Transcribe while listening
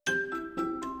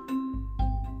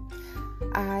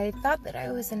I thought that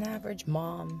I was an average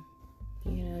mom,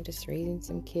 just raising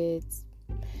some kids,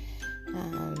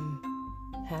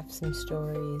 have some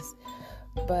stories,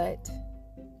 but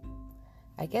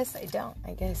I guess I don't.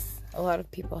 I guess a lot of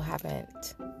people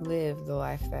haven't lived the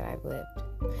life that I've lived.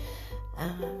 I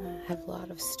have a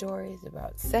lot of stories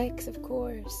about sex, of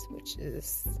course, which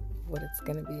is what it's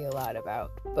going to be a lot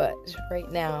about. But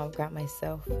right now, I've got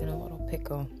myself in a little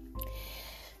pickle.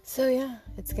 So yeah,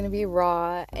 it's going to be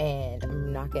raw, and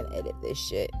I'm not going to edit this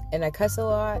shit. And I cuss a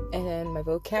lot, and my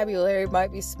vocabulary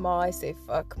might be small. I say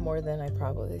fuck more than I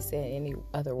probably say any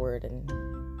other word in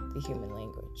the human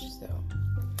language. So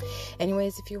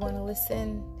anyways, if you want to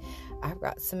listen, I've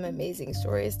got some amazing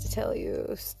stories to tell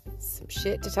you, some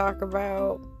shit to talk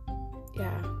about.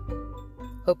 Yeah,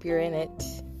 hope you're in it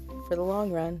for the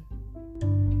long run.